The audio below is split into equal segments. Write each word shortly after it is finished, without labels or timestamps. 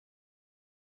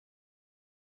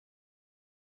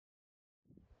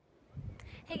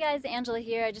Hey guys, Angela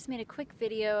here. I just made a quick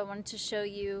video. I wanted to show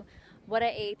you what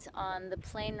I ate on the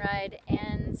plane ride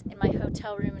and in my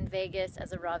hotel room in Vegas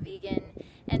as a raw vegan,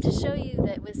 and to show you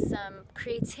that with some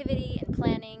creativity and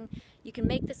planning, you can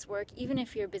make this work even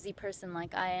if you're a busy person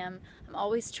like I am. I'm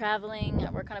always traveling,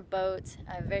 I work on a boat,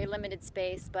 I have very limited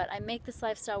space, but I make this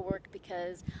lifestyle work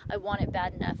because I want it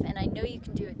bad enough, and I know you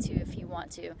can do it too if you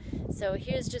want to. So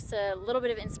here's just a little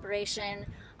bit of inspiration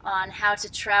on how to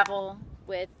travel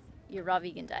with your raw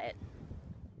vegan diet.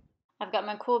 I've got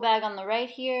my cool bag on the right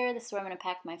here. This is where I'm going to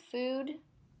pack my food.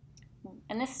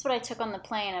 And this is what I took on the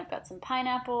plane. I've got some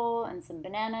pineapple and some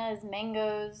bananas,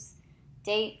 mangoes,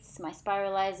 dates, my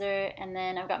spiralizer, and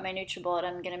then I've got my NutriBullet.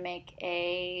 I'm going to make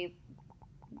a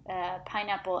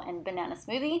pineapple and banana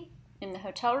smoothie in the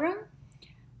hotel room.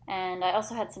 And I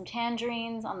also had some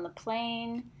tangerines on the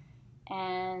plane,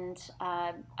 and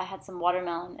I had some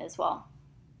watermelon as well.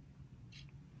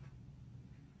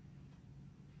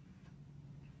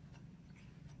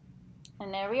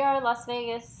 And there we are, Las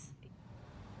Vegas.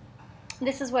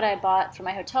 This is what I bought for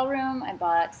my hotel room. I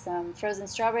bought some frozen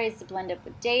strawberries to blend up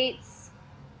with dates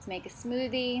to make a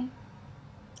smoothie.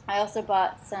 I also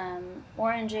bought some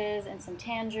oranges and some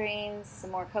tangerines, some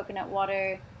more coconut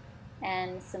water,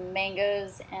 and some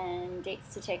mangoes and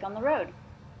dates to take on the road.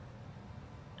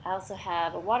 I also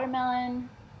have a watermelon.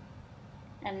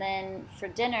 And then for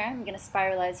dinner, I'm going to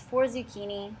spiralize 4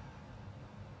 zucchini.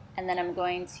 And then I'm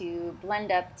going to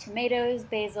blend up tomatoes,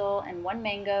 basil, and 1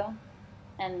 mango,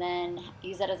 and then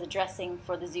use that as a dressing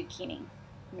for the zucchini.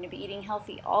 I'm going to be eating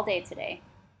healthy all day today.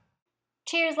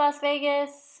 Cheers, Las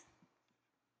Vegas!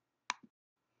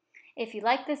 If you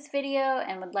like this video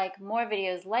and would like more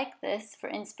videos like this for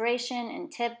inspiration and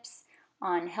tips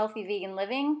on healthy vegan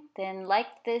living, then like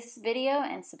this video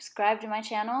and subscribe to my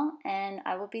channel, and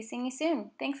I will be seeing you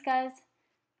soon. Thanks, guys!